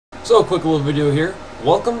So, a quick little video here.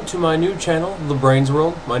 Welcome to my new channel, The Brains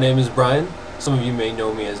World. My name is Brian. Some of you may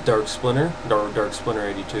know me as Dark Splinter, Dark Splinter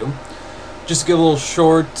 82. Just to give a little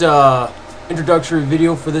short introductory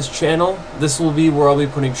video for this channel. This will be where I'll be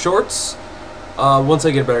putting shorts. Once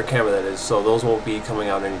I get a better camera, that is. So those won't be coming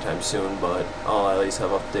out anytime soon, but I'll at least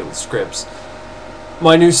have update with scripts.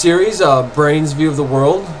 My new series, Brains View of the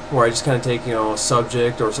World, where I just kind of take, a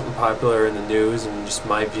subject or something popular in the news and just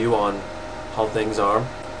my view on how things are.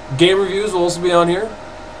 Game reviews will also be on here,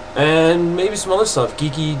 and maybe some other stuff,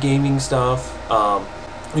 geeky gaming stuff.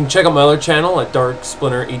 You can check out my other channel at Dark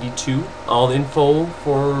Splinter 82. All the info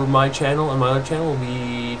for my channel and my other channel will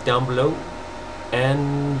be down below,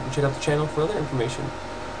 and check out the channel for other information.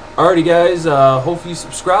 Alrighty guys, hopefully you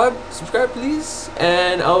subscribe please,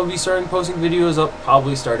 and I'll be starting posting videos up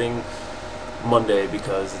probably starting Monday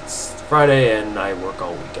because it's Friday and I work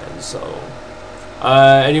all weekend. So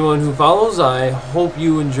anyone who follows, I hope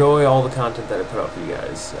you enjoy all the content that I put out for you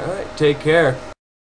guys. Alright, take care.